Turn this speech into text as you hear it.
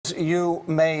Next, you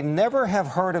may never have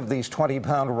heard of these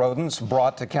 20-pound rodents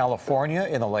brought to California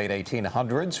in the late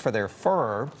 1800s for their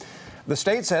fur. The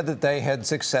state said that they had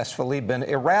successfully been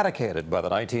eradicated by the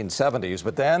 1970s,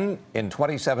 but then in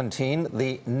 2017,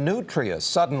 the Nutria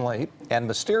suddenly and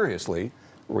mysteriously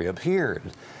reappeared.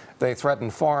 They threaten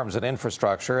farms and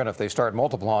infrastructure, and if they start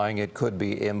multiplying, it could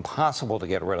be impossible to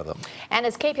get rid of them. And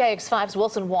as KPIX 5's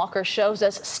Wilson Walker shows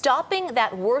us, stopping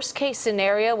that worst-case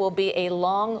scenario will be a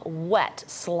long, wet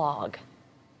slog.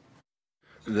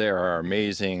 There are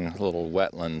amazing little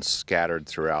wetlands scattered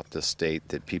throughout the state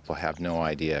that people have no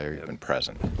idea are even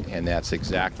present, and that's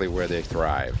exactly where they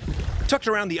thrive. Tucked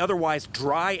around the otherwise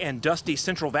dry and dusty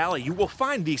Central Valley, you will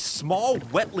find these small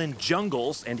wetland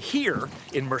jungles, and here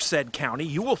in Merced County,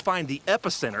 you will find the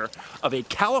epicenter of a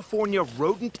California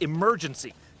rodent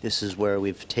emergency. This is where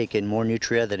we've taken more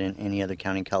nutria than in any other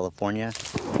county in California.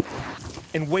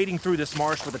 And wading through this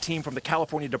marsh with a team from the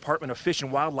California Department of Fish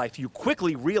and Wildlife, you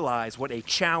quickly realize what a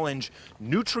challenge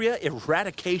nutria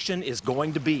eradication is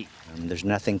going to be. There's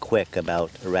nothing quick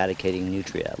about eradicating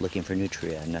nutria, looking for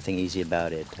nutria, nothing easy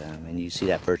about it. And you see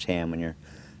that firsthand when you're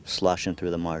sloshing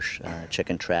through the marsh,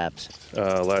 checking traps.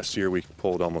 Last year we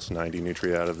pulled almost 90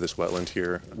 nutria out of this wetland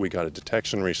here. We got a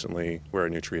detection recently where a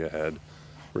nutria had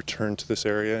returned to this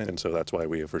area, and so that's why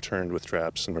we have returned with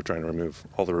traps, and we're trying to remove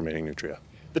all the remaining nutria.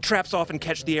 The traps often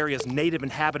catch the area's native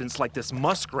inhabitants like this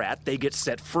muskrat. They get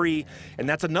set free, and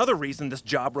that's another reason this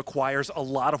job requires a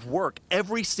lot of work.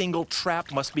 Every single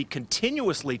trap must be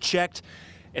continuously checked,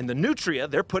 and the nutria,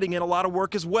 they're putting in a lot of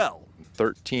work as well.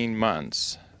 13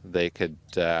 months, they could,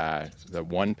 the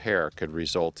one pair could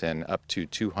result in up to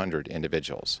 200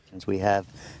 individuals. Since we have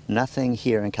nothing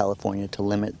here in California to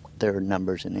limit their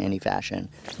numbers in any fashion.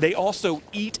 They also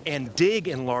eat and dig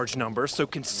in large numbers, so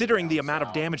considering the amount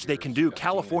of damage they can do,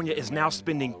 California is now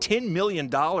spending $10 million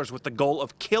with the goal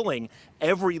of killing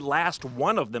every last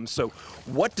one of them. So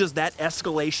what does that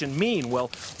escalation mean? Well,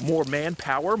 more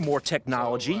manpower, more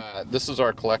technology. So, this is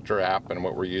our collector app, and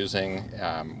what we're using,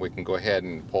 we can go ahead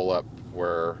and pull up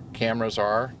where cameras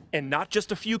are. And not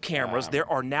just a few cameras, there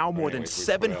are now more than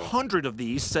 700 of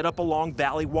these set up along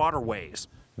valley waterways.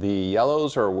 The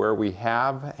yellows are where we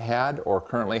have had or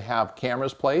currently have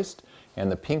cameras placed,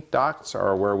 and the pink dots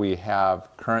are where we have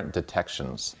current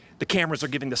detections. The cameras are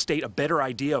giving the state a better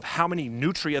idea of how many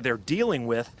nutria they're dealing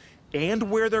with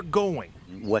and where they're going.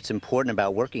 What's important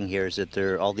about working here is that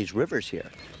there are all these rivers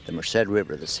here, the Merced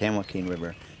River, the San Joaquin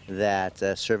River, that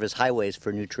serve as highways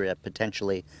for nutria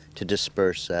potentially to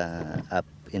disperse up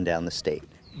and down the state.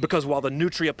 Because while the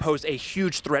nutria pose a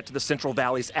huge threat to the Central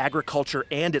Valley's agriculture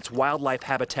and its wildlife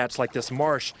habitats like this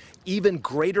marsh, even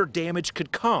greater damage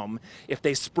could come if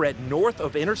they spread north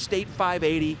of Interstate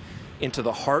 580 into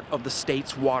the heart of the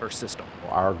state's water system.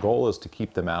 Our goal is to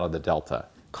keep them out of the delta.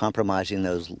 Compromising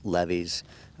those levees,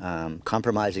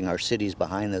 compromising our cities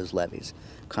behind those levees,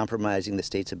 compromising the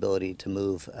state's ability to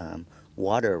move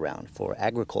water around for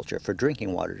agriculture, for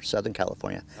drinking water to Southern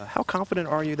California. How confident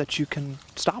are you that you can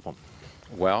stop them?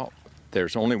 Well,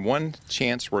 there's only one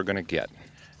chance we're going to get.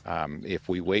 If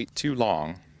we wait too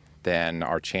long, then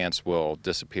our chance will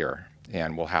disappear,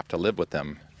 and we'll have to live with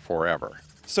them forever.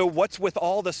 So what's with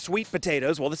all the sweet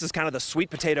potatoes? Well, this is kind of the sweet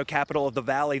potato capital of the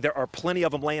valley. There are plenty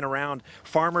of them laying around.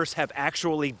 Farmers have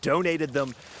actually donated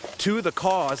them to the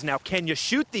cause. Now, can you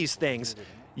shoot these things?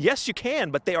 Yes, you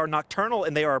can, but they are nocturnal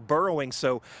and they are burrowing.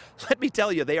 So let me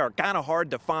tell you, they are kind of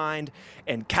hard to find,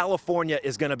 and California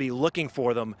is going to be looking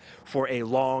for them for a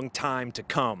long time to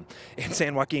come. In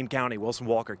San Joaquin County, Wilson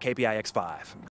Walker, KPIX 5.